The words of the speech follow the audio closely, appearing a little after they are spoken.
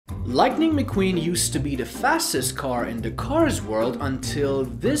Lightning McQueen used to be the fastest car in the Cars world until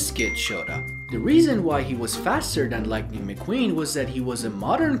this kid showed up. The reason why he was faster than Lightning McQueen was that he was a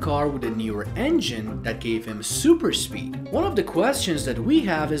modern car with a newer engine that gave him super speed. One of the questions that we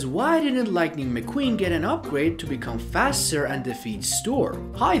have is, why didn't Lightning McQueen get an upgrade to become faster and defeat Storr?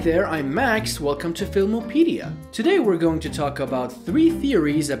 Hi there, I'm Max, welcome to Filmopedia. Today we're going to talk about 3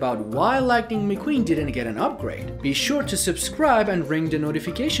 theories about why Lightning McQueen didn't get an upgrade. Be sure to subscribe and ring the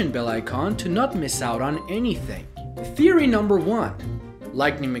notification bell icon to not miss out on anything. Theory number 1.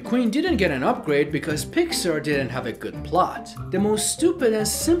 Lightning McQueen didn't get an upgrade because Pixar didn't have a good plot. The most stupid and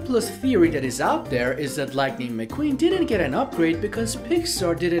simplest theory that is out there is that Lightning McQueen didn't get an upgrade because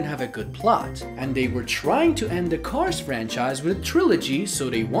Pixar didn't have a good plot, and they were trying to end the Cars franchise with a trilogy, so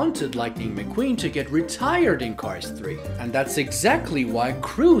they wanted Lightning McQueen to get retired in Cars 3. And that's exactly why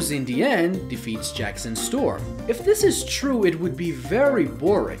Cruz in the end defeats Jackson Storr. If this is true, it would be very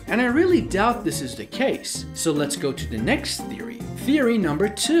boring, and I really doubt this is the case. So let's go to the next theory. Theory number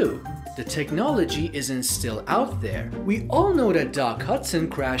 2. The technology isn't still out there. We all know that Doc Hudson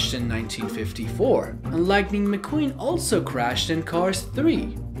crashed in 1954, and Lightning McQueen also crashed in Cars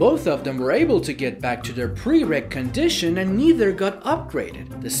 3. Both of them were able to get back to their pre-wreck condition and neither got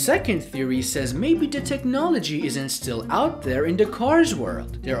upgraded. The second theory says maybe the technology isn't still out there in the Cars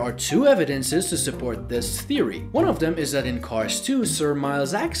world. There are 2 evidences to support this theory. One of them is that in Cars 2, Sir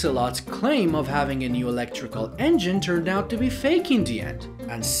Miles Axelot's claim of having a new electrical engine turned out to be fake in the end.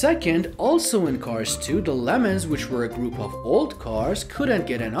 And second, also in Cars 2, the Lemons, which were a group of old cars, couldn't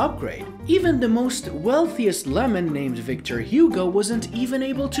get an upgrade. Even the most wealthiest lemon named Victor Hugo wasn't even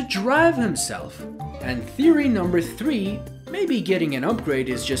able to drive himself. And theory number 3, maybe getting an upgrade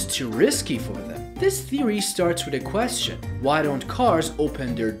is just too risky for them. This theory starts with a question. Why don't cars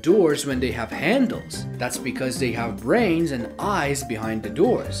open their doors when they have handles? That's because they have brains and eyes behind the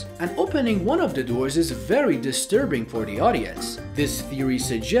doors. And opening one of the doors is very disturbing for the audience. This theory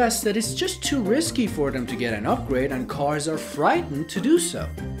suggests that it's just too risky for them to get an upgrade and cars are frightened to do so.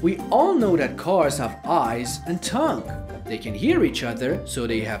 We all know that cars have eyes and tongue. They can hear each other, so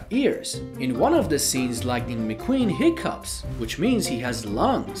they have ears. In one of the scenes, Lightning McQueen hiccups, which means he has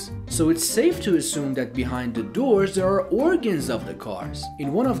lungs. So it's safe to assume that behind the doors there are organs of the cars.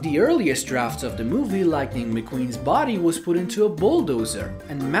 In one of the earliest drafts of the movie, Lightning McQueen's body was put into a bulldozer,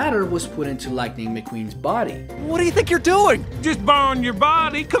 and matter was put into Lightning McQueen's body. What do you think you're doing? Just borrowing your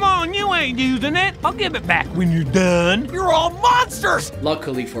body? Come on, you ain't using it. I'll give it back when you're done. You're all monsters!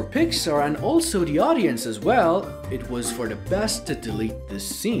 Luckily for Pixar and also the audience as well, it was for the best to delete this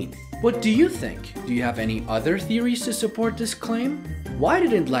scene. What do you think? Do you have any other theories to support this claim? Why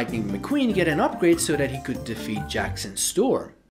didn't Lightning McQueen get an upgrade so that he could defeat Jackson Storr?